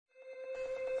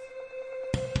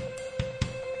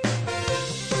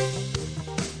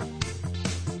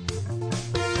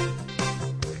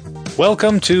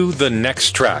Welcome to The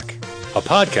Next Track, a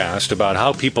podcast about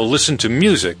how people listen to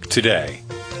music today.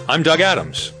 I'm Doug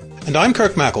Adams. And I'm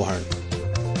Kirk McElhearn.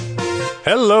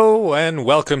 Hello and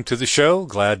welcome to the show.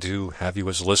 Glad to have you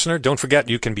as a listener. Don't forget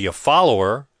you can be a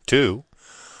follower, too.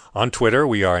 On Twitter,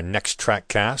 we are Next Track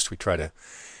Cast. We try to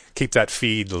keep that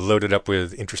feed loaded up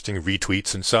with interesting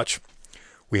retweets and such.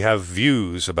 We have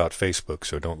views about Facebook,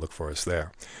 so don't look for us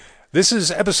there. This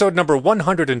is episode number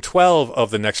 112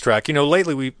 of The Next Track. You know,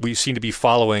 lately we seem to be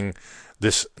following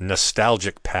this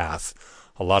nostalgic path.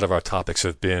 A lot of our topics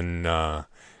have been,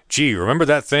 gee, remember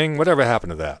that thing? Whatever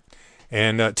happened to that?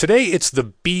 And today it's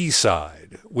the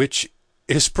B-side, which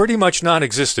is pretty much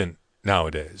non-existent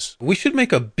nowadays. We should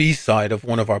make a B-side of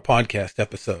one of our podcast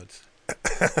episodes.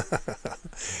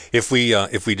 If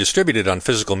we distribute it on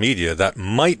physical media, that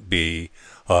might be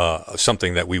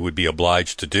something that we would be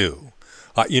obliged to do.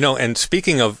 And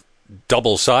speaking of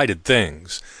double-sided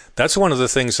things, that's one of the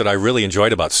things that I really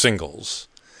enjoyed about singles,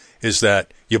 is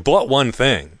that you bought one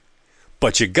thing,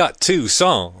 but you got two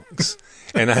songs.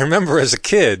 And I remember as a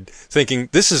kid thinking,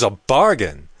 this is a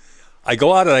bargain. I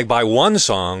go out and I buy one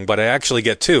song, but I actually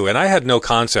get two. And I had no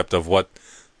concept of what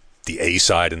the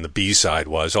A-side and the B-side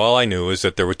was. All I knew is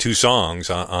that there were two songs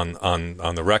on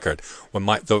the record. When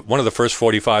one of the first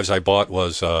 45s I bought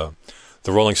was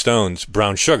the Rolling Stones'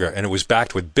 Brown Sugar, and it was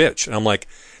backed with Bitch. And I'm like,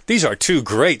 these are two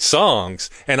great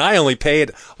songs, and I only paid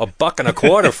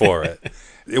 $1.25 for it.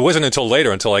 It wasn't until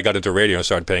later, until I got into radio and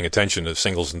started paying attention to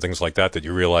singles and things like that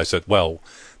you realize that, well,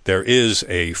 there is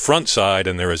a front side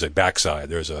and there is a back side.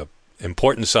 There's a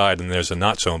important side and there's a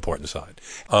not so important side.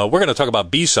 We're going to talk about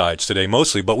B-sides today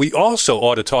mostly, but we also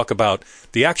ought to talk about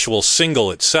the actual single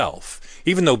itself.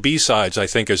 Even though B-sides, I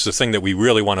think, is the thing that we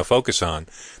really want to focus on,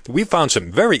 we found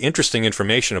some very interesting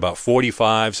information about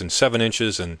 45s and 7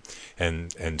 inches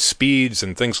and speeds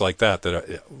and things like that are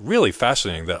really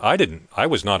fascinating that I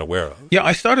was not aware of. Yeah,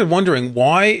 I started wondering,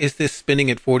 why is this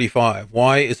spinning at 45?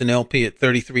 Why is an LP at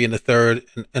 33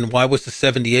 1/3? And why was the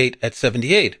 78 at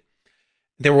 78?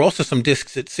 There were also some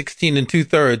discs at 16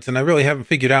 2/3, and I really haven't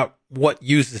figured out what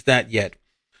uses that yet.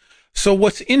 So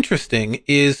what's interesting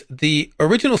is the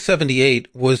original 78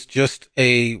 was just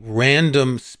a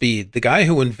random speed. The guy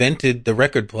who invented the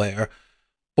record player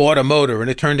bought a motor, and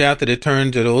it turned out that it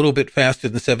turned at a little bit faster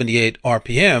than 78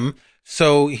 RPM.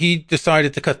 So he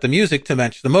decided to cut the music to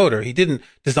match the motor. He didn't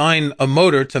design a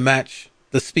motor to match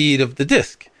the speed of the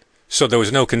disc. So there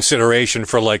was no consideration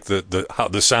for like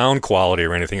the sound quality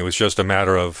or anything. It was just a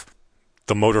matter of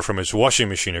the motor from his washing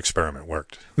machine experiment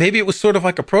worked. Maybe it was sort of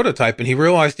like a prototype, and he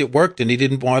realized it worked, and he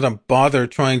didn't want to bother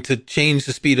trying to change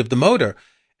the speed of the motor.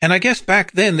 And I guess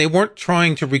back then they weren't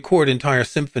trying to record entire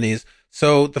symphonies,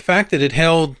 so the fact that it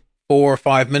held 4 or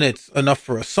 5 minutes, enough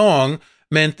for a song,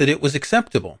 meant that it was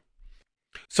acceptable.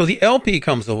 So the LP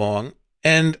comes along,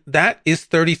 and that is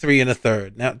 33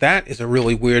 1/3. Now, that is a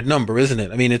really weird number, isn't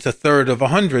it? I mean, it's 1/3 of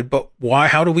 100, but why?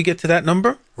 How do we get to that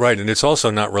number? Right, and it's also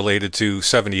not related to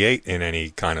 78 in any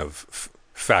kind of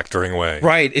factoring way.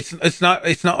 Right, it's not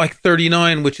like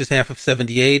 39, which is half of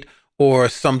 78, or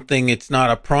something. It's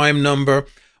not a prime number.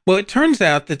 Well, it turns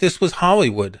out that this was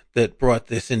Hollywood that brought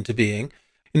this into being.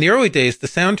 In the early days, the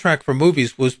soundtrack for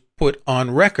movies was put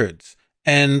on records,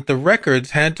 and the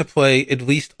records had to play at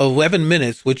least 11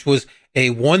 minutes, which was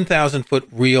a 1,000-foot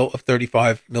reel of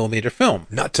 35-millimeter film.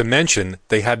 Not to mention,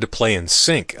 they had to play in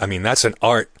sync. I mean, that's an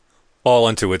art all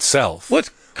unto itself. Well, it's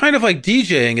kind of like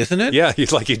DJing, isn't it? Yeah, you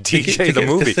DJ the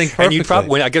movie. And you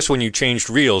I guess when you changed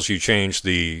reels, you changed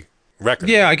the record.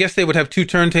 Yeah, I guess they would have 2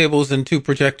 turntables and 2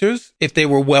 projectors if they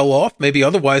were well off. Maybe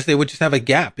otherwise they would just have a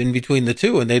gap in between the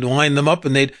two, and they'd line them up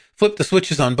and they'd flip the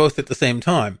switches on both at the same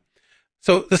time.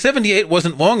 So the 78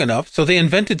 wasn't long enough, so they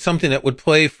invented something that would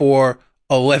play for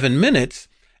 11 minutes,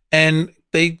 and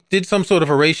they did some sort of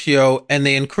a ratio, and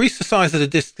they increased the size of the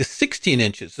disc to 16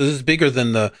 inches. So this is bigger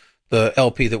than the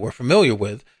LP that we're familiar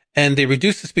with, and they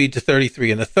reduced the speed to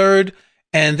 33 1/3,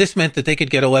 and this meant that they could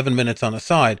get 11 minutes on a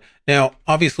side. Now,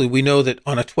 obviously, we know that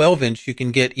on a 12-inch, you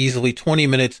can get easily 20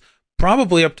 minutes,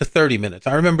 probably up to 30 minutes.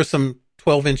 I remember some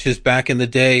 12 inches back in the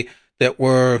day that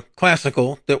were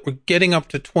classical, that were getting up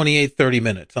to 28, 30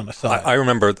 minutes on a side. I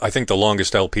remember, I think the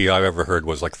longest LP I ever heard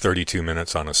was like 32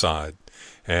 minutes on a side.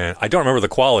 And I don't remember the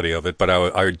quality of it, but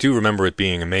I do remember it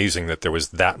being amazing that there was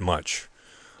that much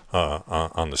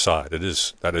on the side.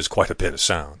 That is quite a bit of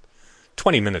sound.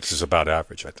 20 minutes is about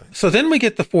average, I think. So then we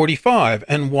get the 45,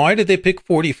 and why did they pick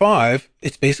 45?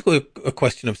 It's basically a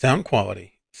question of sound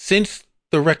quality. Since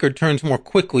the record turns more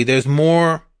quickly, there's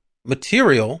more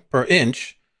material per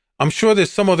inch. I'm sure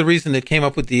there's some other reason that came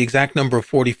up with the exact number of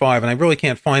 45, and I really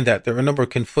can't find that. There are a number of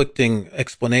conflicting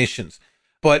explanations.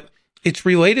 But It's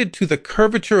related to the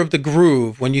curvature of the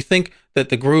groove. When you think that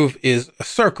the groove is a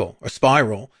circle, a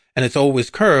spiral, and it's always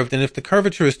curved, and if the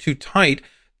curvature is too tight,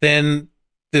 then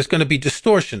there's going to be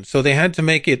distortion. So they had to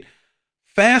make it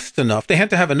fast enough. They had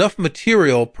to have enough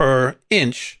material per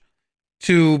inch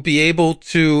to be able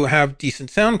to have decent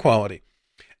sound quality.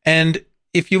 And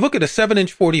if you look at a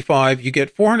 7-inch 45, you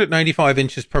get 495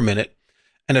 inches per minute.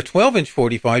 And a 12-inch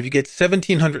 45, you get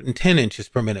 1,710 inches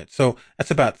per minute. So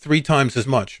that's about 3 times as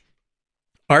much.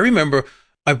 I remember,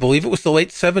 I believe it was the late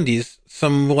 70s,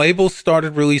 some labels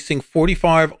started releasing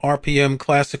 45 RPM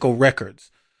classical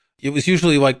records. It was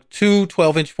usually like 2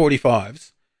 12-inch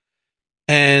 45s.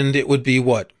 And it would be,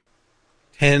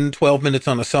 10, 12 minutes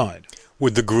on a side.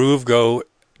 Would the groove go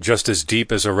just as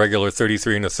deep as a regular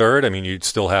 33 1/3? I mean, you'd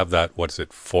still have that,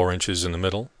 4 inches in the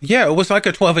middle? Yeah, it was like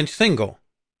a 12-inch single,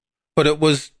 but it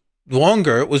was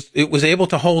longer. It was able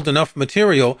to hold enough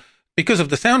material because of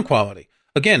the sound quality.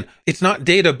 Again, it's not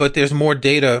data, but there's more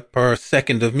data per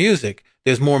second of music.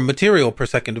 There's more material per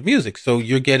second of music, so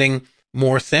you're getting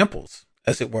more samples,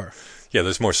 as it were. Yeah,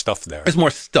 there's more stuff there. There's more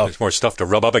stuff. There's more stuff to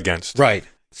rub up against. Right.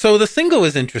 So the single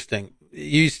is interesting.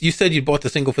 You said you bought the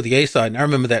single for the A-side, and I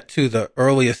remember that too, the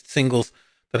earliest singles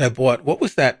that I bought. What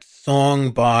was that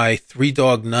song by Three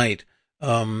Dog Night?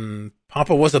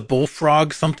 Papa Was a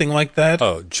Bullfrog, something like that?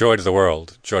 Oh, Joy to the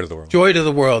World. Joy to the World. Joy to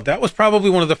the World. That was probably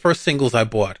one of the first singles I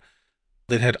bought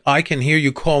that had I Can Hear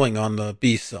You Calling on the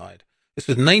B-side. This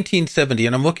was 1970,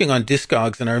 and I'm looking on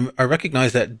Discogs, and I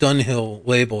recognize that Dunhill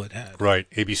label it had. Right,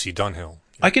 ABC Dunhill.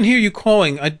 I Can Hear You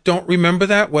Calling. I don't remember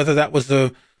that, whether that was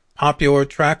a popular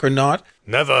track or not.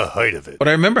 Never heard of it. But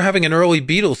I remember having an early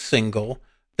Beatles single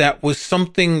that was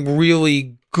something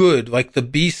really good, like the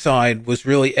B-side was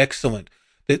really excellent.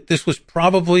 This was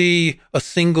probably a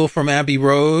single from Abbey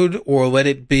Road or Let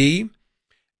It Be,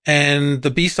 and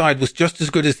the B-side was just as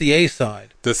good as the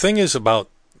A-side. The thing is about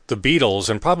the Beatles,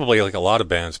 and probably like a lot of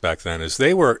bands back then, is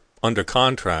they were under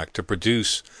contract to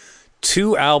produce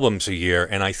 2 albums a year,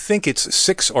 and I think it's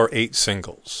 6 or 8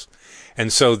 singles.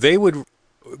 And so they would,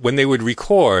 when they would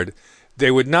record,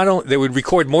 they would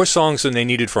record more songs than they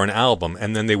needed for an album,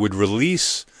 and then they would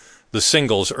release the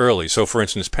singles early. So, for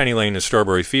instance, Penny Lane and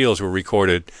Strawberry Fields were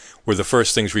the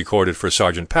first things recorded for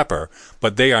Sgt. Pepper,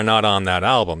 but they are not on that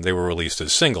album. They were released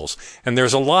as singles. And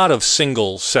there's a lot of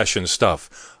single session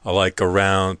stuff, like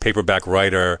around Paperback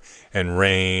Writer and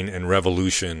Rain and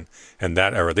Revolution and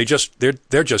that era.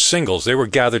 They're just singles. They were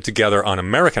gathered together on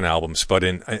American albums, but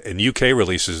in UK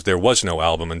releases, there was no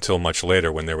album until much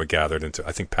later when they were gathered into,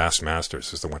 I think, Past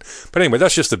Masters is the one. But anyway,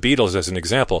 that's just the Beatles as an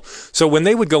example. So when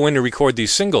they would go in to record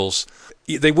these singles,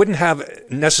 they wouldn't have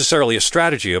necessarily a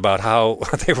strategy about how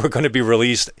they were going to be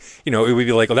released. It would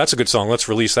be like, oh, that's a good song. Let's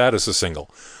release that as a single.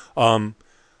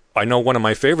 I know one of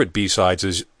my favorite B-sides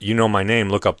is You Know My Name,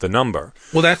 Look Up the Number.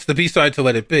 Well, that's the B-side to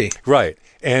Let It Be. Right.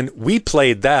 And we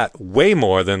played that way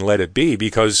more than Let It Be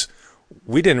because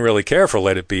we didn't really care for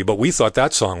Let It Be, but we thought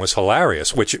that song was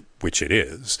hilarious, which it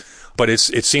is. But it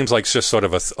seems like just sort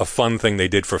of a fun thing they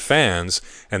did for fans,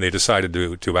 and they decided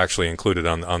to actually include it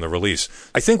on the release.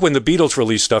 I think when the Beatles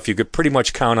released stuff, you could pretty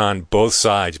much count on both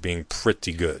sides being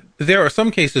pretty good. There are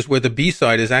some cases where the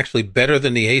B-side is actually better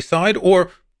than the A-side,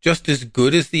 or just as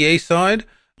good as the A-side.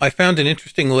 I found an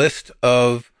interesting list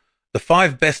of the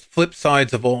 5 best flip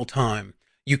sides of all time.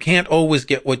 You Can't Always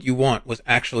Get What You Want was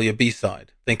actually a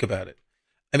B-side. Think about it.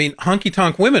 I mean, Honky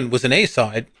Tonk Women was an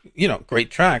A-side, great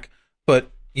track,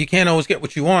 but You Can't Always Get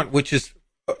What You Want, which is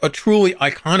a truly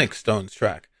iconic Stones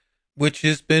track, which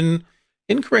has been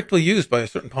incorrectly used by a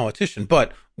certain politician,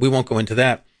 but we won't go into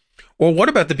that. Or what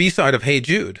about the B-side of Hey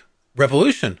Jude?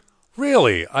 Revolution.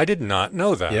 Really? I did not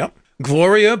know that. Yep.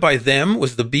 Gloria by Them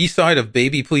was the B-side of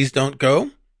Baby Please Don't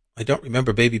Go. I don't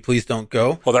remember Baby Please Don't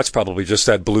Go. Well, that's probably just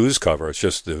that blues cover. It's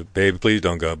just the Baby Please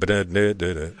Don't Go.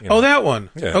 Oh, that one.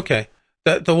 Yeah. Okay.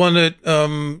 The one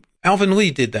that Alvin Lee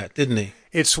did that, didn't he?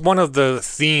 It's one of the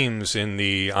themes in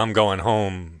the I'm Going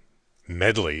Home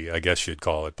medley, I guess you'd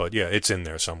call it. But yeah, it's in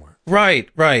there somewhere. Right.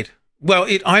 Well,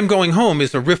 I'm Going Home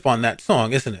is a riff on that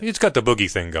song, isn't it? It's got the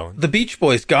boogie thing going. The Beach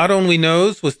Boys, God Only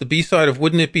Knows, was the B-side of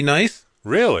Wouldn't It Be Nice?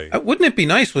 Really? Wouldn't It Be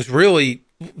Nice was really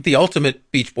the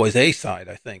ultimate Beach Boys A-side,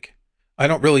 I think. I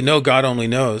don't really know God Only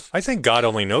Knows. I think God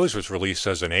Only Knows was released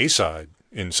as an A-side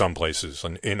in some places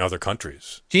and in other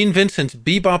countries. Gene Vincent's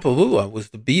Bebop-A-Lula was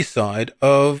the B-side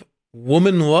of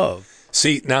Woman Love.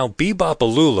 See, now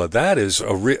Bebop-A-Lula, that is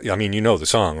you know the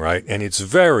song, right? And it's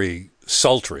very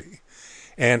sultry.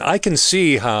 And I can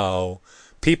see how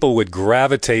people would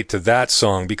gravitate to that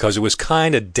song because it was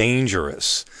kind of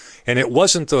dangerous. And it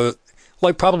wasn't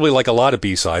probably like a lot of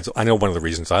B-sides. I know one of the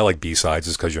reasons I like B-sides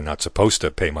is because you're not supposed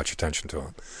to pay much attention to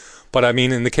them. But I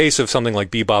mean, in the case of something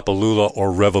like Bebop-A-Lula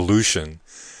or Revolution,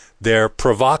 they're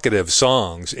provocative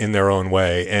songs in their own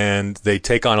way, and they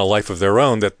take on a life of their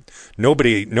own that no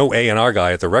A&R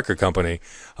guy at the record company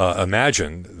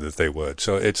imagined that they would.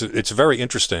 So it's very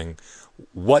interesting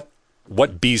what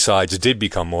B-sides did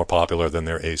become more popular than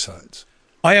their A-sides.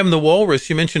 I Am the Walrus,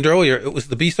 you mentioned earlier, it was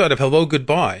the B-side of Hello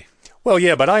Goodbye. Well,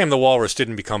 yeah, but I Am the Walrus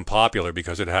didn't become popular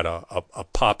because it had a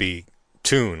poppy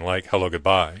tune like Hello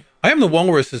Goodbye. I Am the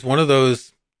Walrus is one of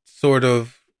those sort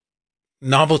of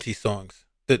novelty songs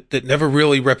that never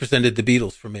really represented the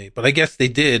Beatles for me. But I guess they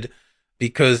did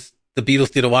because the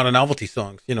Beatles did a lot of novelty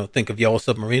songs. You know, think of Yellow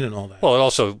Submarine and all that. Well, it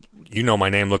also, You Know My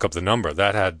Name, Look Up the Number.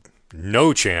 That had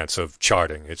no chance of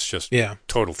charting. It's just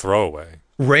total throwaway.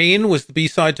 Rain was the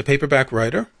B-side to Paperback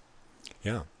Writer.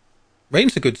 Yeah.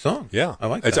 Rain's a good song. Yeah. I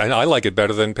like that. I like it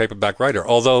better than Paperback Writer,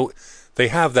 although they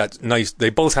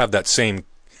both have that same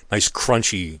nice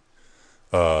crunchy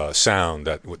sound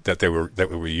that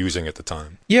we were using at the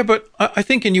time. Yeah, but I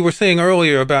think, and you were saying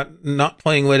earlier about not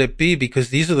playing Let It Be because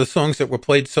these are the songs that were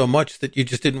played so much that you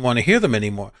just didn't want to hear them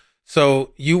anymore.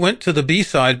 So you went to the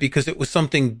B-side because it was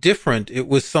something different. It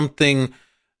was something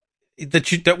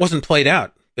that wasn't played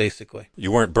out, basically.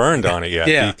 You weren't burned on it yet.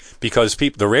 Yeah. Because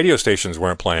the radio stations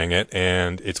weren't playing it,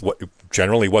 and it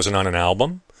generally wasn't on an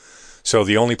album. So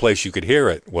the only place you could hear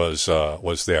it was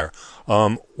there.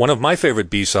 One of my favorite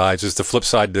B-sides is the flip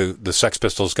side to the Sex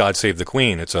Pistols' God Save the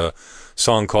Queen. It's a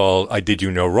song called I Did You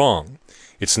No Wrong.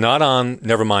 It's not on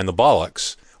Nevermind the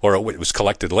Bollocks, or it was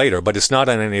collected later, but it's not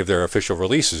on any of their official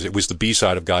releases. It was the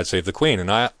B-side of God Save the Queen,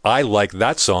 and I like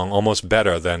that song almost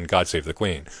better than God Save the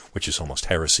Queen, which is almost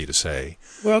heresy to say.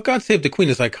 Well, God Save the Queen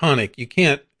is iconic. You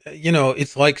can't,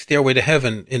 it's like Stairway to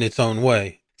Heaven in its own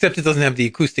way. Except it doesn't have the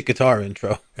acoustic guitar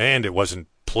intro. And it wasn't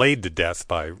played to death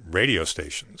by radio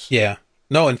stations. Yeah.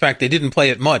 No, in fact, they didn't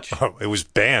play it much. Oh, it was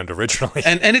banned originally.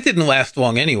 And it didn't last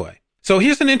long anyway. So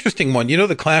here's an interesting one. You know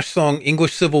the Clash song,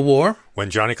 English Civil War? When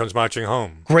Johnny Comes Marching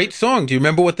Home. Great song. Do you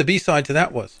remember what the B-side to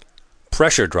that was?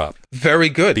 Pressure Drop. Very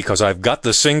good. Because I've got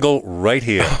the single right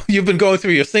here. You've been going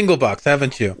through your single box,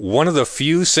 haven't you? One of the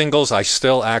few singles I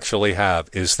still actually have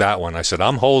is that one. I said,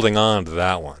 I'm holding on to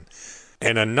that one.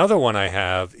 And another one I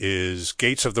have is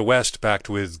Gates of the West backed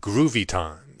with Groovy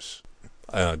Times.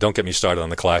 Don't get me started on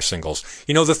the Clash singles.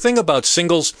 You know, the thing about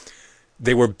singles,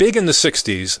 they were big in the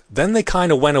 60s, then they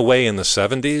kind of went away in the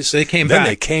 70s. They came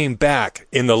back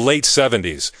in the late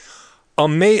 70s.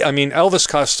 Elvis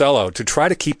Costello, to try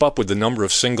to keep up with the number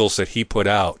of singles that he put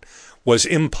out was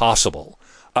impossible.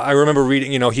 I remember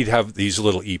reading, he'd have these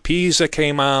little EPs that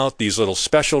came out, these little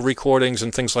special recordings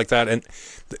and things like that. And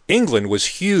England was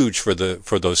huge for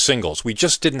those singles. We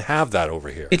just didn't have that over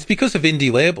here. It's because of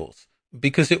indie labels,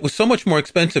 because it was so much more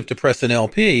expensive to press an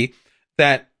LP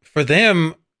that for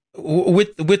them,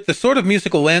 with the sort of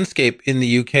musical landscape in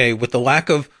the UK, with the lack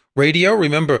of radio,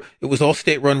 remember, it was all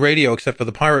state-run radio except for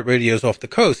the pirate radios off the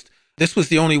coast. This was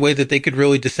the only way that they could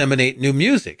really disseminate new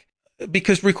music.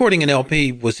 Because recording an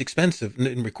LP was expensive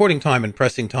in recording time and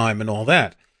pressing time and all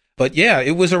that. But yeah,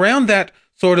 it was around that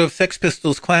sort of Sex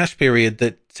Pistols Clash period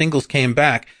that singles came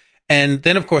back. And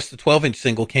then, of course, the 12-inch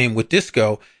single came with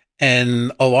disco.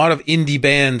 And a lot of indie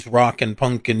bands, rock and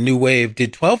punk and new wave,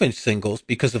 did 12-inch singles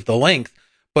because of the length.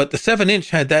 But the 7-inch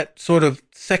had that sort of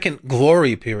second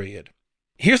glory period.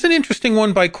 Here's an interesting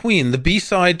one by Queen, the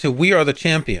B-side to We Are the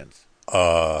Champions.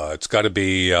 It's got to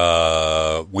be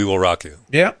We Will Rock You.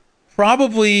 Yeah.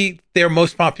 Probably their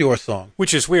most popular song.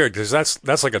 Which is weird, because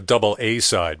that's like a double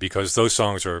A-side, because those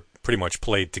songs are pretty much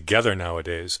played together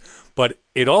nowadays. But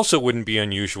it also wouldn't be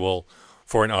unusual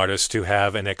for an artist to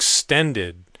have an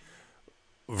extended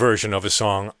version of a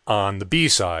song on the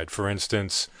B-side. For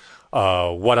instance,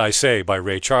 What I Say by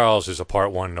Ray Charles is a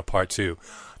part 1 and a part 2.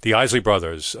 The Isley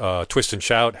Brothers, Twist and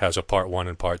Shout has a part 1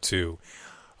 and part 2.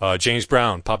 James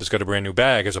Brown, Papa's Got a Brand New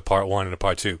Bag, has a part 1 and a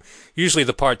part 2. Usually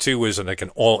the part 2 is like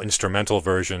an all-instrumental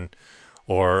version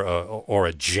or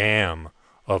a jam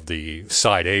of the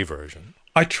side A version.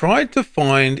 I tried to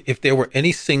find if there were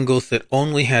any singles that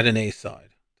only had an A-side,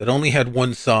 that only had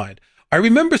one side. I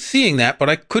remember seeing that, but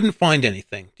I couldn't find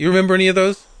anything. Do you remember any of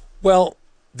those? Well,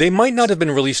 they might not have been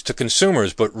released to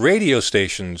consumers, but radio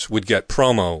stations would get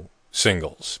promo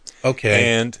singles.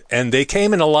 Okay. And they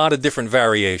came in a lot of different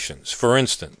variations. For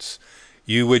instance,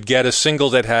 you would get a single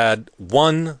that had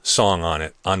one song on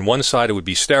it. On one side it would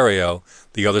be stereo,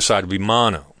 the other side would be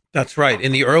mono. That's right.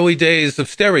 In the early days of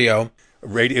stereo,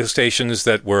 radio stations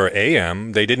that were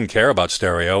AM, they didn't care about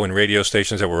stereo, and radio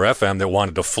stations that were FM that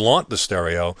wanted to flaunt the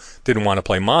stereo didn't want to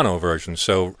play mono versions.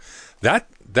 So that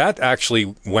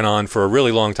actually went on for a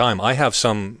really long time. I have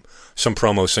some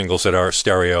promo singles that are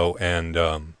stereo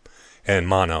and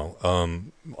mono,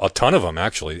 a ton of them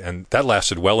actually, and that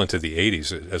lasted well into the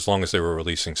 80s as long as they were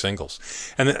releasing singles.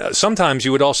 And sometimes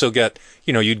you would also get,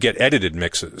 you'd get edited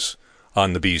mixes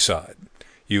on the B-side.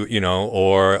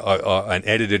 Or an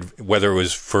edited, whether it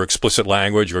was for explicit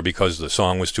language or because the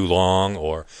song was too long,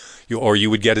 or you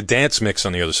would get a dance mix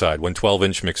on the other side. When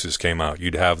 12-inch mixes came out,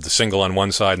 you'd have the single on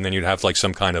one side, and then you'd have like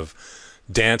some kind of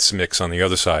dance mix on the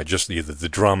other side, just either the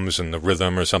drums and the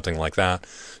rhythm or something like that,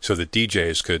 so that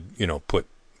DJs could, put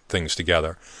things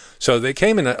together. So they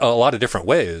came in a lot of different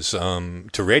ways to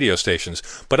radio stations.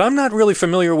 But I'm not really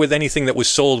familiar with anything that was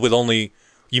sold with only...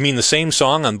 You mean the same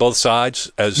song on both sides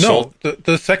as No,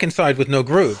 the second side with no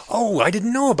groove. Oh, I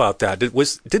didn't know about that.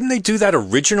 Didn't they do that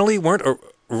originally?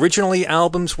 Originally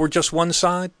albums were just one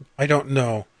side? I don't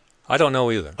know. I don't know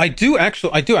either. I do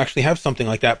actually have something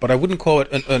like that, but I wouldn't call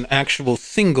it an actual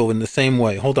single in the same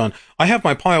way. Hold on. I have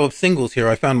my pile of singles here.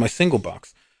 I found my single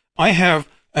box. I have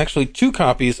actually 2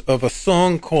 copies of a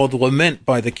song called Lament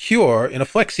by The Cure in a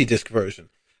flexi-disc version.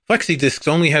 Flexi-discs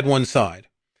only had one side.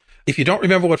 If you don't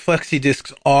remember what flexi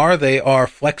discs are, they are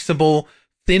flexible,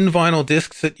 thin vinyl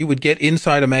discs that you would get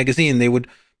inside a magazine. They would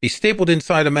be stapled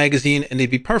inside a magazine and they'd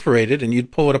be perforated, and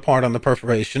you'd pull it apart on the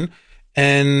perforation.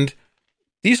 And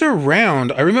these are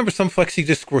round. I remember some flexi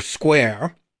discs were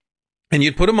square, and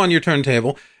you'd put them on your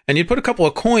turntable, and you'd put a couple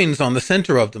of coins on the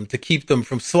center of them to keep them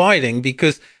from sliding,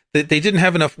 because they didn't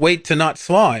have enough weight to not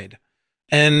slide.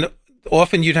 And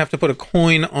often you'd have to put a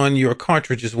coin on your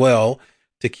cartridge as well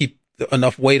to keep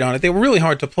enough weight on it. They were really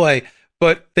hard to play,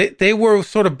 but they were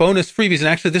sort of bonus freebies. And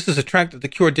actually, this is a track that The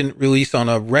Cure didn't release on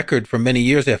a record for many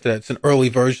years after that. It's an early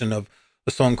version of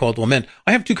a song called Lament.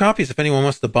 I have 2 copies if anyone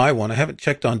wants to buy one. I haven't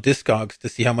checked on Discogs to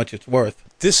see how much it's worth.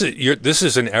 This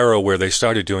is an era where they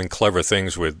started doing clever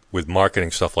things with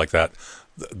marketing stuff like that.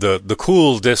 The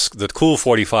cool disc, the cool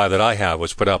 45 that I have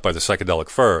was put out by the Psychedelic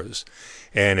Furs,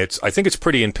 and I think it's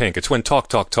Pretty in Pink. It's when Talk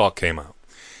Talk Talk came out.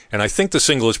 And I think the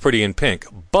single is Pretty in Pink,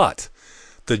 but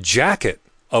the jacket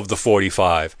of the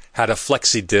 45 had a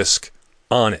flexi disc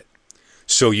on it.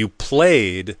 So you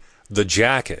played the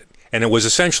jacket, and it was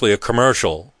essentially a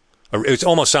commercial. It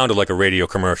almost sounded like a radio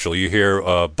commercial. You hear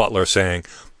Butler saying,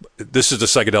 "This is the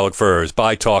Psychedelic Furs,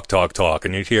 buy Talk Talk Talk,"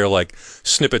 and you'd hear like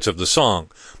snippets of the song.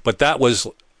 But that was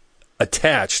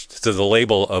attached to the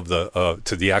label of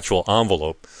to the actual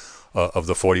envelope of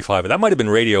the 45. That might have been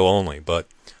radio only, but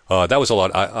that was a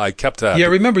lot. I kept that. Yeah,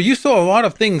 remember, you saw a lot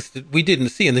of things that we didn't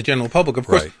see in the general public. Of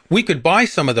course, right. We could buy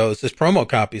some of those as promo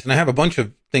copies, and I have a bunch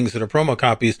of things that are promo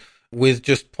copies with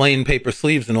just plain paper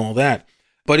sleeves and all that.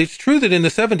 But it's true that in the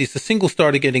 70s, the singles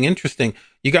started getting interesting.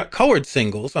 You got colored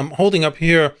singles. I'm holding up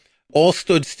here All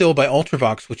Stood Still by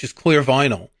Ultravox, which is clear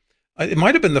vinyl. It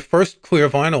might have been the first clear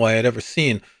vinyl I had ever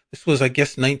seen. This was, I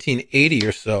guess, 1980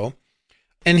 or so.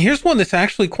 And here's one that's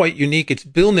actually quite unique. It's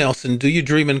Bill Nelson, Do You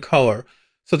Dream in Color?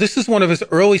 So this is one of his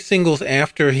early singles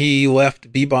after he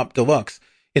left Bebop Deluxe.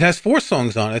 It has 4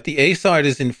 songs on it. The A side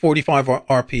is in 45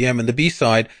 RPM, and the B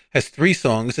side has 3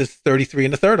 songs. It's 33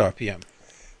 and a third RPM.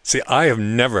 See, I have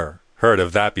never heard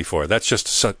of that before. That's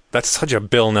such a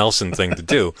Bill Nelson thing to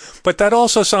do. But that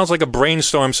also sounds like a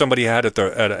brainstorm somebody had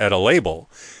at a label.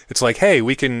 It's like, hey,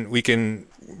 we can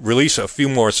release a few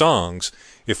more songs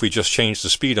if we just change the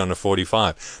speed on the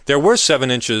 45. There were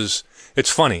 7 inches.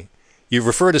 It's funny. You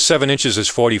refer to 7 inches as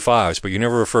 45s, but you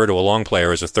never refer to a long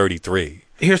player as a 33.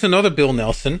 Here's another Bill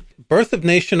Nelson, Birth of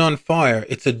Nation on Fire.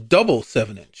 It's a double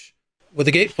 7-inch with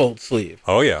a gatefold sleeve.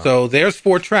 Oh, yeah. So there's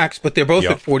 4 tracks, but they're both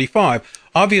at 45.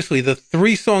 Obviously, the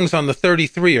 3 songs on the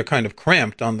 33 are kind of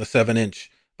cramped on the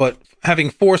 7-inch, but having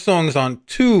 4 songs on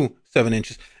 2 7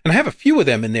 inches, and I have a few of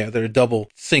them in there that are double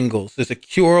singles. There's a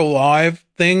Cure Live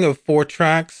thing of 4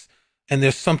 tracks, and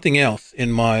there's something else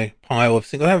in my pile of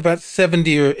singles. I have about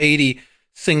 70 or 80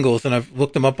 singles, and I've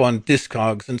looked them up on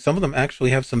Discogs, and some of them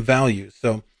actually have some value.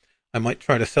 So I might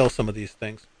try to sell some of these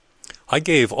things. I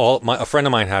gave a friend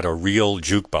of mine had a real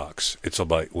jukebox.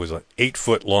 It was an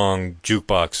 8-foot long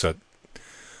jukebox that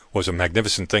was a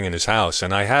magnificent thing in his house,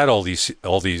 and I had all these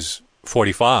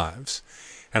 45s,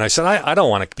 and I said I don't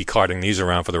want to be carting these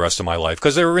around for the rest of my life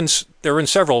because they were in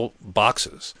several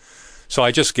boxes. So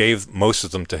I just gave most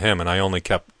of them to him, and I only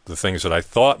kept the things that I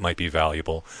thought might be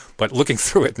valuable. But looking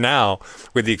through it now,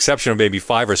 with the exception of maybe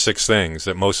 5 or 6 things,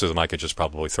 that most of them I could just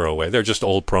probably throw away. They're just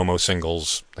old promo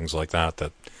singles, things like that.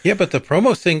 Yeah, but the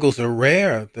promo singles are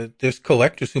rare. There's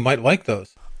collectors who might like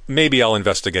those. Maybe I'll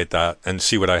investigate that and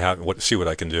see what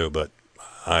I can do, but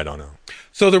I don't know.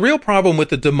 So the real problem with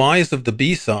the demise of the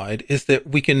B-side is that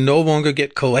we can no longer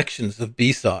get collections of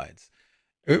B-sides.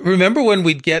 Remember when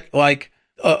we'd get like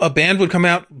a band would come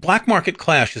out, Black Market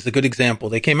Clash is a good example.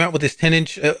 They came out with this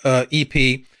 10-inch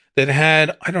EP. that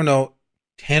had, I don't know,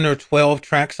 10 or 12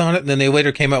 tracks on it. And then they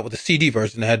later came out with a CD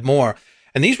version that had more.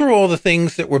 And these were all the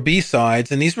things that were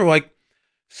B-sides. And these were like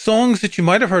songs that you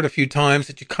might have heard a few times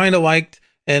that you kind of liked.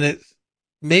 And it's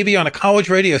maybe on a college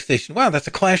radio station. Wow, that's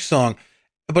a Clash song,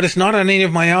 but it's not on any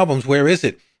of my albums. Where is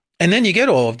it? And then you get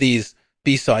all of these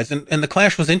B-sides. And the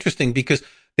Clash was interesting because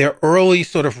their early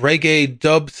sort of reggae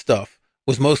dub stuff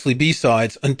was mostly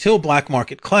B-sides until Black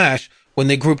Market Clash, when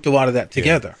they grouped a lot of that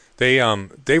together. Yeah.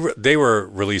 They were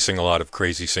releasing a lot of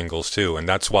crazy singles too, and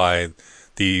that's why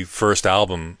the first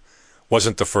album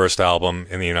wasn't the first album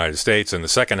in the United States, and the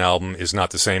second album is not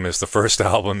the same as the first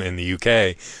album in the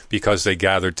UK, because they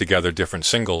gathered together different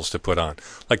singles to put on.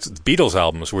 Like the Beatles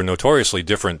albums were notoriously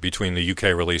different between the UK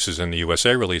releases and the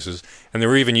USA releases, and there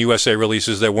were even USA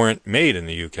releases that weren't made in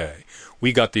the UK.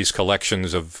 We got these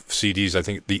collections of CDs. I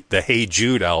think the Hey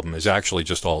Jude album is actually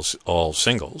just all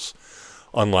singles,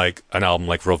 unlike an album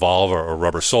like Revolver or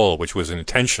Rubber Soul, which was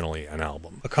intentionally an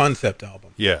album. A concept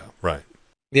album. Yeah, right.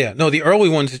 Yeah, no, the early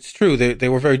ones, it's true, they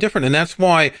were very different. And that's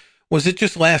why, was it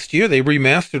just last year, they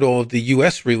remastered all of the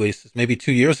US releases, maybe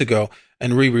 2 years ago,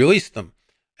 and re-released them.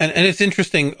 And it's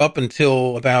interesting up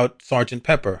until about Sgt.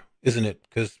 Pepper, isn't it?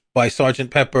 Because by Sgt.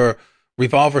 Pepper,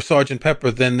 Revolver, Sgt.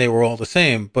 Pepper, then they were all the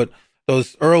same. But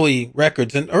those early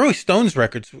records, and early Stones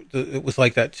records, it was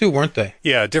like that too, weren't they?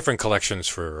 Yeah, different collections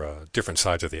for different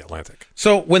sides of the Atlantic.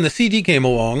 So when the CD came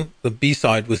along, the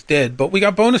B-side was dead, but we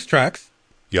got bonus tracks.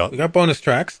 Yeah. We got bonus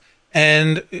tracks.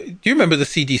 And do you remember the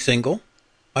CD single?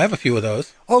 I have a few of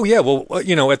those. Oh, yeah. Well,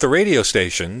 at the radio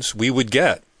stations, we would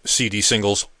get CD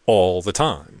singles all the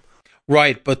time.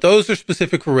 Right, but those are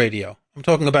specific for radio. I'm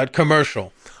talking about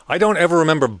commercial. I don't ever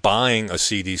remember buying a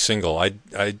CD single.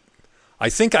 I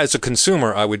think as a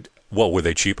consumer, were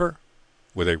they cheaper?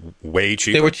 Were they way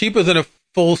cheaper? They were cheaper than a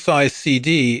full-size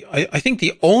CD. I think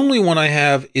the only one I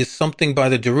have is something by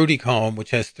the Durruti Column,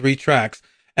 which has 3 tracks,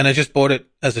 and I just bought it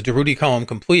as a Durruti Column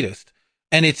completist.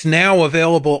 And it's now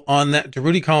available on that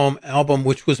Durruti Column album,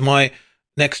 which was my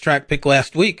next track pick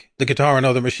last week, The Guitar and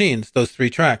Other Machines, those 3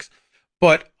 tracks.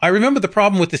 But I remember the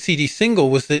problem with the CD single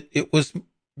was that it was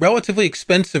relatively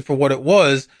expensive for what it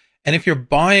was, and if you're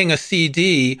buying a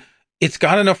CD, it's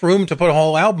got enough room to put a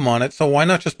whole album on it, so why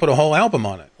not just put a whole album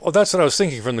on it? Well, that's what I was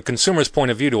thinking. From the consumer's point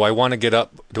of view, do I want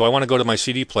to go to my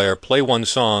CD player, play one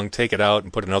song, take it out,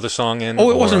 and put another song in?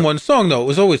 Oh, it wasn't one song, though. It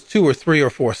was always 2 or 3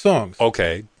 or 4 songs.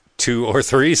 Okay, 2 or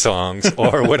 3 songs.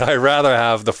 Or would I rather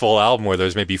have the full album where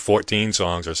there's maybe 14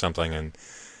 songs or something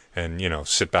and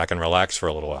sit back and relax for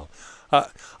a little while?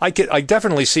 I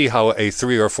definitely see how a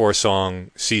 3 or 4 song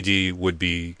CD would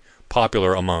be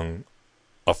popular among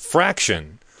a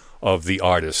fraction of the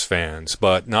artist's fans,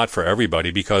 but not for everybody,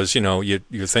 because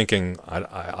you're thinking,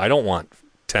 I don't want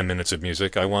 10 minutes of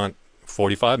music, I want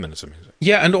 45 minutes of music.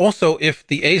 Yeah, and also if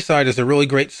the A side is a really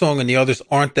great song and the others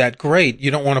aren't that great, you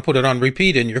don't want to put it on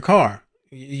repeat in your car.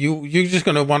 You're just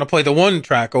going to want to play the one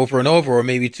track over and over, or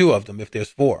maybe 2 of them if there's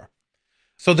 4.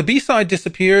 So the B side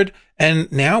disappeared,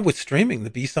 and now with streaming, the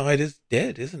B side is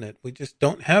dead, isn't it? We just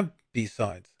don't have B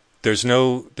sides. There's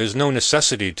no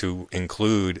necessity to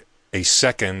include a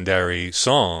secondary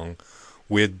song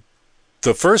with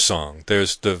the first song.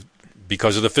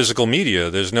 Because of the physical media,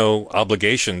 there's no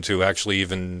obligation to actually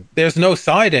even... There's no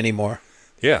side anymore.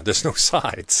 Yeah, there's no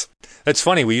sides. That's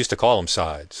funny, we used to call them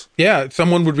sides. Yeah,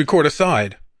 someone would record a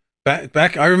side.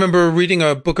 Back, I remember reading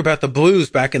a book about the blues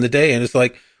back in the day, and it's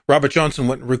like Robert Johnson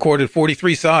went and recorded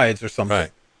 43 sides or something.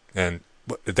 Right, and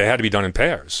they had to be done in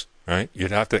pairs, right?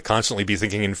 You'd have to constantly be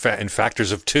thinking in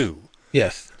factors of 2.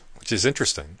 Yes. Which is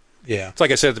interesting. Yeah. It's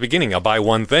like I said at the beginning, I'll buy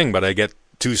one thing, but I get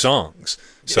 2 songs.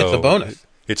 So it's a bonus.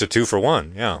 It's a 2 for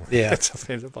 1, yeah. Yeah. It's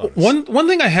a bonus. One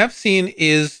thing I have seen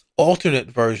is alternate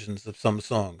versions of some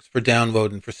songs for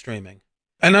download and for streaming.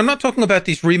 And I'm not talking about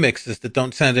these remixes that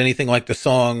don't sound anything like the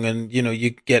song, and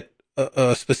you get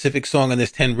a specific song and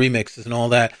there's 10 remixes and all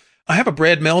that. I have a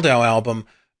Brad Mehldau album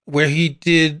where he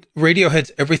did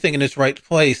Radiohead's Everything in Its Right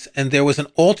Place, and there was an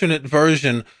alternate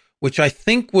version which I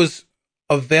think was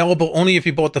available only if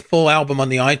you bought the full album on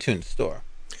the iTunes store.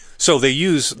 So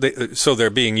they're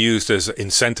being used as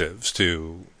incentives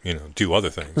to, do other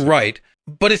things. Right.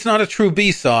 But it's not a true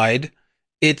B-side.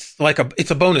 It's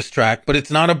a bonus track, but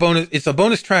it's not a bonus. It's a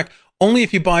bonus track only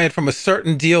if you buy it from a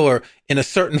certain dealer in a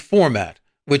certain format,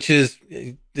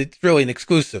 it's really an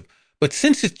exclusive. But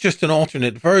since it's just an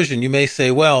alternate version, you may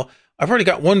say, well, I've already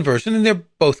got one version and they're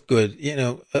both good.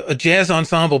 A jazz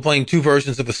ensemble playing 2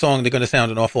 versions of a song, they're going to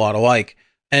sound an awful lot alike.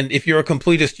 And if you're a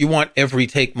completist, you want every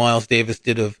take Miles Davis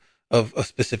did of a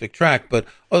specific track. But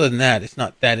other than that, it's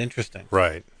not that interesting.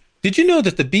 Right. Did you know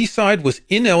that the B-side was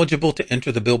ineligible to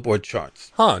enter the Billboard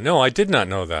charts? Huh, no, I did not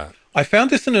know that. I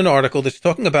found this in an article that's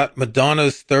talking about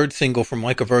Madonna's third single from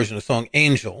Like a Virgin, a song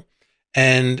Angel.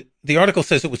 And the article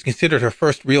says it was considered her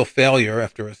first real failure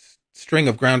after a string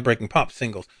of groundbreaking pop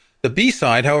singles. The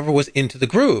B-side, however, was Into the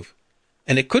Groove.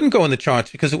 And it couldn't go in the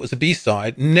charts because it was a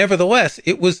B-side. Nevertheless,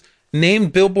 it was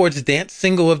named Billboard's dance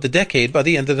single of the decade by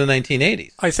the end of the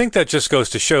 1980s. I think that just goes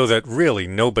to show that really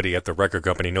nobody at the record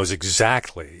company knows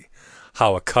exactly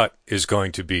how a cut is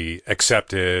going to be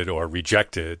accepted or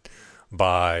rejected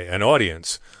by an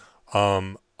audience.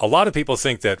 A lot of people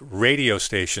think that radio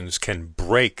stations can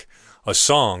break a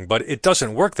song, but it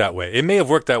doesn't work that way. It may have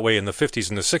worked that way in the 50s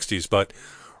and the 60s, but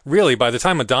really, by the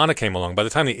time Madonna came along, by the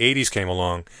time the 80s came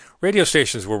along, radio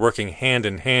stations were working hand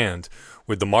in hand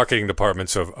with the marketing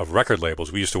departments of record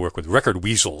labels. We used to work with record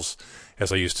weasels,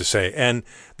 as I used to say, and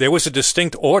there was a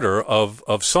distinct order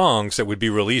of songs that would be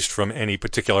released from any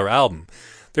particular album.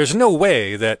 There's no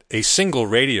way that a single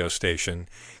radio station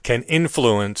can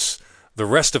influence the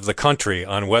rest of the country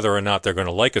on whether or not they're going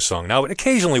to like a song. Now, it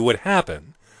occasionally would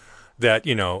happen that,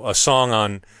 you know, a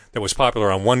song that was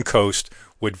popular on one coast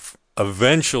would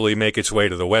eventually make its way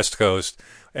to the West Coast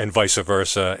and vice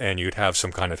versa, and you'd have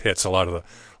some kind of hits. A lot of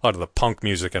the punk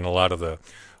music and a lot of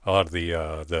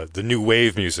the new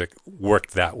wave music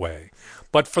worked that way.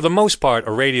 But for the most part,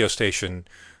 a radio station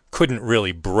couldn't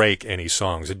really break any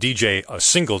songs. A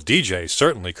single DJ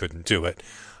certainly couldn't do it.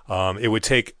 It would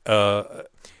take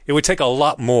a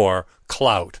lot more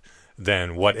clout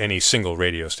than what any single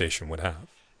radio station would have.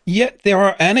 Yet there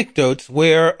are anecdotes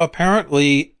where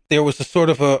apparently there was a sort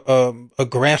of a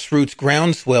grassroots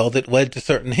groundswell that led to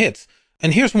certain hits.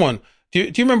 And here's one. Do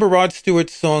you remember Rod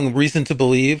Stewart's song Reason to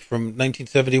Believe from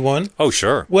 1971? Oh,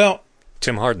 sure. Well,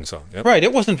 Tim Hardin song. Yep. Right.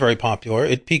 It wasn't very popular.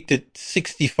 It peaked at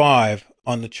 65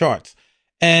 on the charts.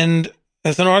 And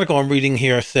as an article I'm reading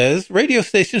here says, radio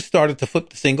stations started to flip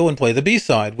the single and play the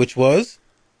B-side, which was?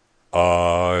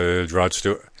 Rod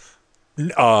Stewart.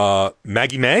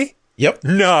 Maggie May? Yep.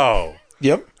 No.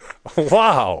 Yep.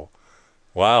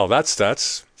 Wow,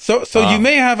 that's So you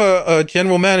may have a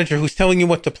general manager who's telling you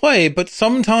what to play, but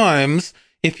sometimes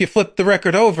if you flip the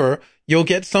record over, you'll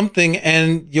get something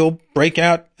and you'll break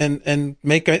out and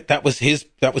make that was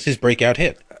his breakout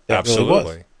hit. That absolutely.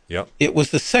 Really was. Yep. It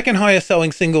was the second highest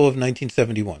selling single of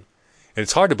 1971. And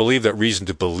it's hard to believe that Reason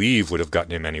to Believe would have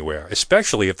gotten him anywhere,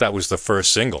 especially if that was the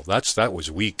first single. That was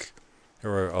weak.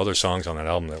 There were other songs on that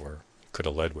album that could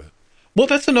have led with. Well,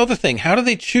 that's another thing. How do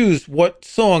they choose what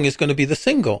song is going to be the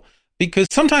single? Because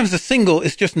sometimes the single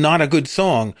is just not a good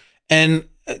song. And,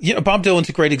 Bob Dylan's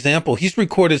a great example. He's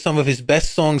recorded some of his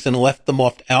best songs and left them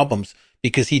off albums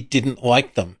because he didn't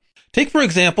like them. Take, for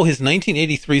example, his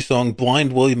 1983 song,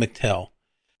 Blind Willie McTell.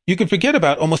 You could forget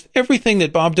about almost everything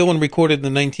that Bob Dylan recorded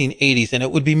in the 1980s, and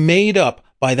it would be made up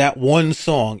by that one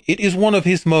song. It is one of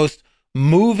his most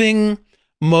moving,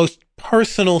 most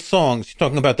personal songs. You're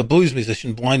talking about the blues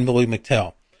musician, Blind Willie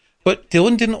McTell. But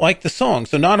Dylan didn't like the song,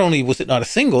 so not only was it not a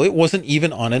single, it wasn't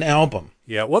even on an album.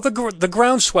 Yeah, well, the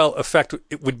groundswell effect,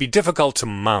 it would be difficult to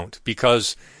mount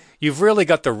because you've really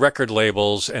got the record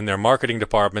labels and their marketing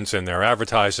departments and their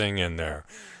advertising and their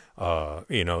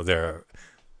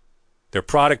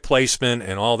product placement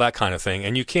and all that kind of thing,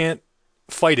 and you can't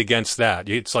fight against that.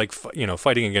 It's like,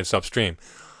 fighting against upstream.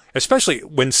 Especially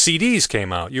when CDs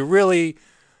came out, you really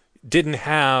didn't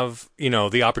have,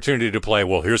 the opportunity to play,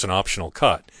 well, here's an optional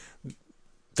cut.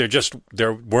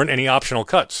 There weren't any optional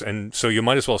cuts, and so you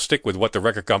might as well stick with what the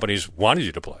record companies wanted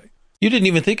you to play. You didn't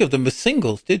even think of them as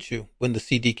singles, did you, when the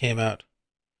CD came out?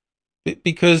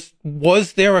 Because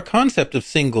was there a concept of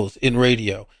singles in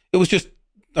radio? It was just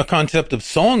a concept of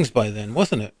songs by then,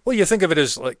 wasn't it? Well, you think of it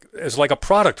as like a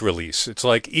product release. It's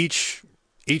like each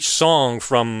song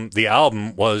from the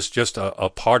album was just a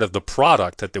part of the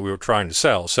product that we were trying to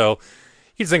sell. So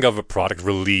you think of a product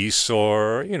release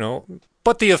or,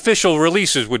 but the official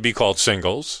releases would be called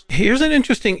singles. Here's an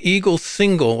interesting Eagles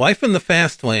single, Life in the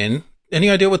Fast Lane. Any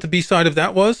idea what the B-side of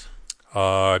that was?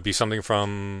 It'd be something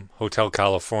from Hotel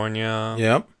California.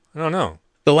 Yep. I don't know.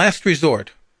 The Last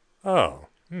Resort. Oh.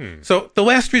 So The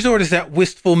Last Resort is that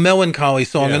wistful, melancholy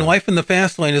song, Yeah. and Life in the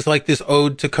Fast Lane is like this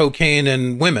ode to cocaine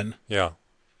and women. Yeah.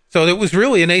 So it was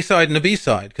really an A-side and a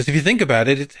B-side, because if you think about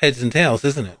it, it's heads and tails,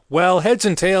 isn't it? Well, heads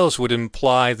and tails would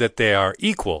imply that they are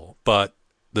equal, but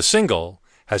the single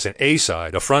has an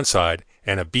A-side, a front side,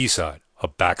 and a B-side, a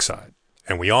backside.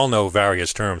 And we all know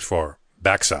various terms for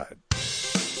backside.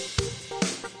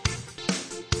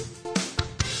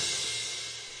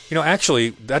 Actually,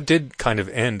 that did kind of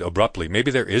end abruptly. Maybe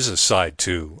there is a side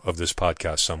 2 of this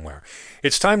podcast somewhere.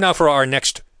 It's time now for our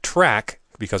next track,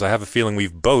 because I have a feeling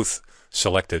we've both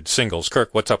selected singles. Kirk,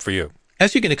 what's up for you?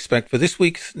 As you can expect, for this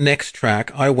week's next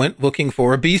track, I went looking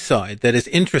for a B-side that is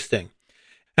interesting.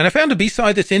 And I found a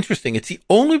B-side that's interesting. It's the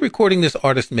only recording this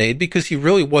artist made because he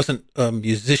really wasn't a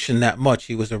musician that much.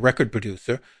 He was a record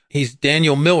producer. He's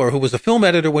Daniel Miller, who was a film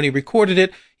editor when he recorded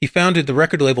it. He founded the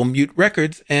record label Mute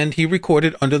Records, and he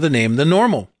recorded under the name The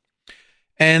Normal.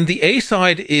 And the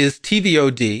A-side is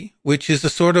TVOD, which is a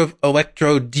sort of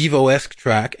electro-devo-esque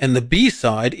track, and the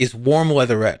B-side is Warm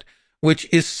Leatherette, which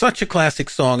is such a classic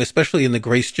song, especially in the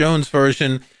Grace Jones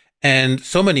version and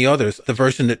so many others. The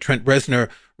version that Trent Reznor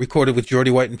recorded with Geordie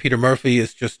White and Peter Murphy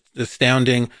is just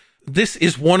astounding. This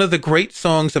is one of the great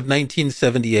songs of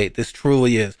 1978. This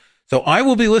truly is. So I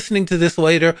will be listening to this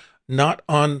later, not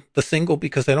on the single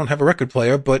because I don't have a record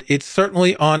player, but it's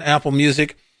certainly on Apple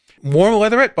Music. Warm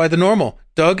Leatherette by The Normal.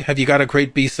 Doug, have you got a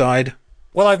great B-side?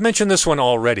 Well, I've mentioned this one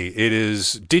already. It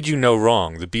is Did You Know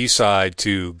Wrong, the B-side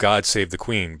to God Save the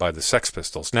Queen by the Sex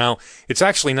Pistols. Now, it's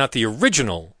actually not the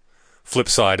original flip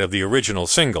side of the original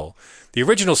single. The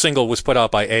original single was put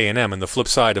out by A&M, and the flip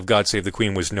side of God Save the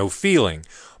Queen was No Feeling.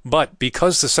 But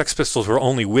because the Sex Pistols were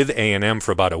only with A&M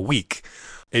for about a week,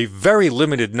 a very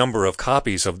limited number of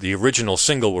copies of the original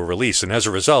single were released, and as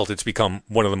a result, it's become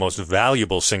one of the most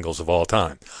valuable singles of all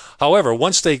time. However,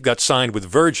 once they got signed with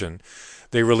Virgin,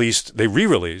 they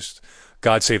re-released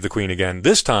God Save the Queen again,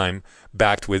 this time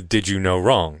backed with Did You Know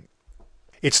Wrong.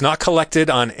 It's not collected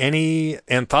on any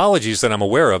anthologies that I'm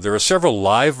aware of. There are several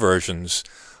live versions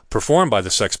performed by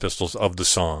the Sex Pistols of the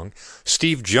song.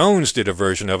 Steve Jones did a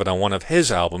version of it on one of his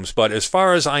albums, but as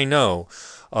far as I know,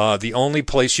 the only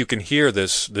place you can hear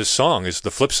this song is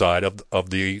the flip side of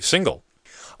the single.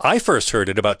 I first heard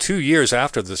it about 2 years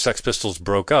after the Sex Pistols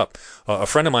broke up. A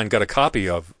friend of mine got a copy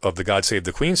of the God Save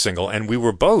the Queen single, and we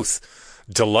were both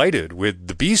delighted with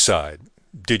the B-side,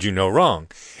 Did You Know Wrong.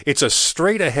 It's a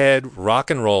straight-ahead rock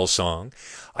and roll song.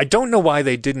 I don't know why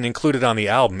they didn't include it on the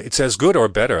album. It's as good or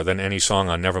better than any song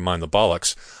on Nevermind the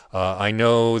Bollocks. I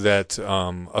know that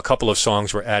a couple of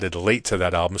songs were added late to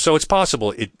that album, so it's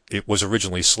possible it was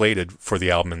originally slated for the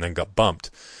album and then got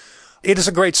bumped. It is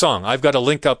a great song. I've got a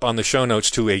link up on the show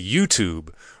notes to a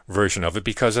YouTube version of it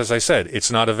because, as I said, it's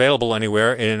not available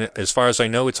anywhere, and as far as I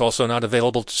know, it's also not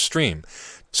available to stream.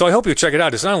 So I hope you check it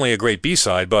out. It's not only a great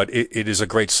B-side, but it is a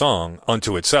great song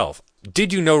unto itself.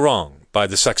 Did You Know Wrong by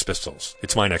the Sex Pistols.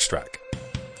 It's my next track.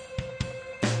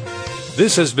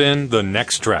 This has been The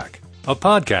Next Track, a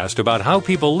podcast about how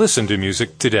people listen to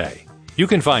music today. You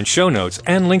can find show notes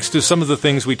and links to some of the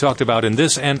things we talked about in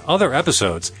this and other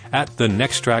episodes at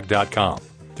thenexttrack.com.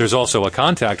 There's also a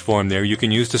contact form there you can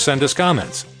use to send us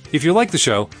comments. If you like the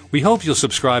show, we hope you'll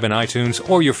subscribe in iTunes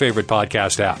or your favorite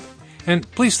podcast app. And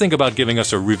please think about giving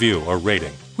us a review or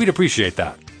rating. We'd appreciate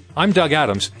that. I'm Doug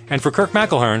Adams, and for Kirk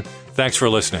McElhearn, thanks for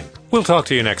listening. We'll talk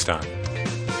to you next time.